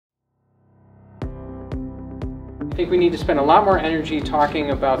think we need to spend a lot more energy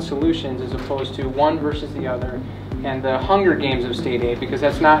talking about solutions as opposed to one versus the other and the Hunger Games of state aid, because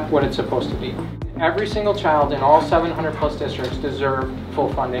that's not what it's supposed to be. Every single child in all 700 plus districts deserve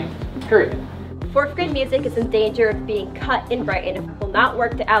full funding, period. Fourth grade music is in danger of being cut in Brighton if we will not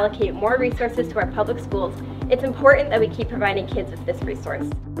work to allocate more resources to our public schools. It's important that we keep providing kids with this resource.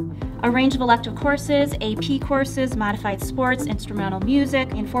 A range of elective courses, AP courses, modified sports, instrumental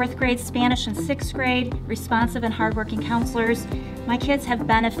music, in 4th grade, Spanish in 6th grade, responsive and hardworking counselors. My kids have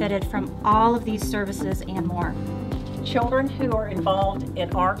benefited from all of these services and more. Children who are involved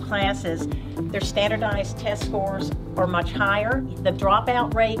in art classes, their standardized test scores are much higher. The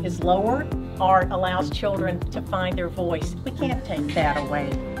dropout rate is lower. Art allows children to find their voice. We can't take that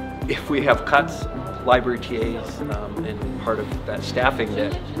away. If we have cuts, library TAs and part of that staffing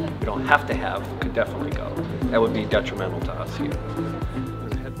that we don't have to have could definitely go. That would be detrimental to us here.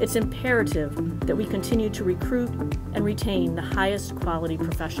 It's imperative that we continue to recruit and retain the highest quality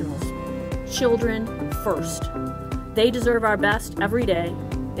professionals. Children first. They deserve our best every day.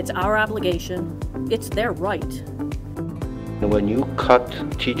 It's our obligation. It's their right. When you cut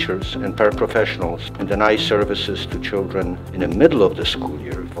teachers and paraprofessionals and deny services to children in the middle of the school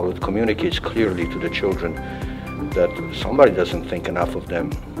year, well, it communicates clearly to the children that somebody doesn't think enough of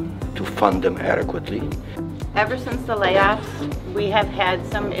them to fund them adequately. Ever since the layoffs, we have had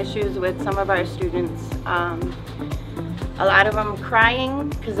some issues with some of our students. A lot of them crying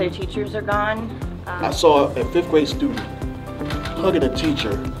because their teachers are gone. I saw a 5th grade student hugging a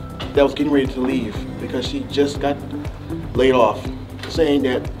teacher that was getting ready to leave because she just got laid off, saying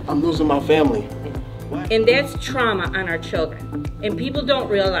that I'm losing my family. And that's trauma on our children. And people don't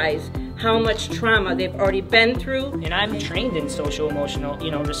realize how much trauma they've already been through. And I'm trained in social-emotional,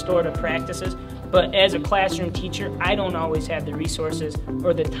 restorative practices, but as a classroom teacher, I don't always have the resources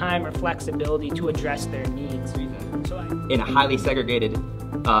or the time or flexibility to address their needs. In a highly segregated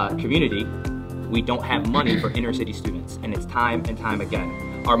community, we don't have money for inner city students, and it's time and time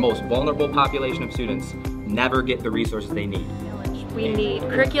again. Our most vulnerable population of students never get the resources they need. We need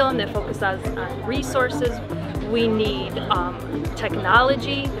curriculum that focuses on resources. We need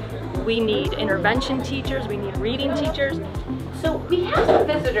technology. We need intervention teachers. We need reading teachers. So we have some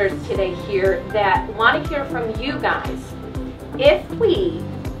visitors today here that want to hear from you guys. If we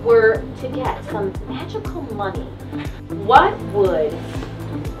were to get some magical money, what would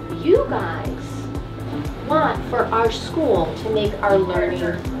you guys want for our school to make our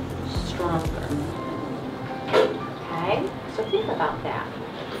learning stronger? Okay, so think about that.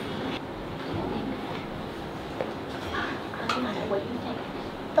 What do you think?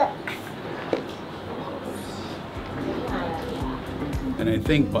 Books. And I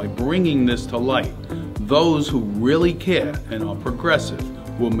think by bringing this to light, those who really care and are progressive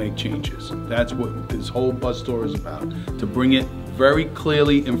will make changes. That's what this whole bus tour is about, to bring it very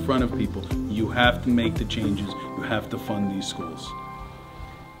clearly in front of people. You have to make the changes. You have to fund these schools.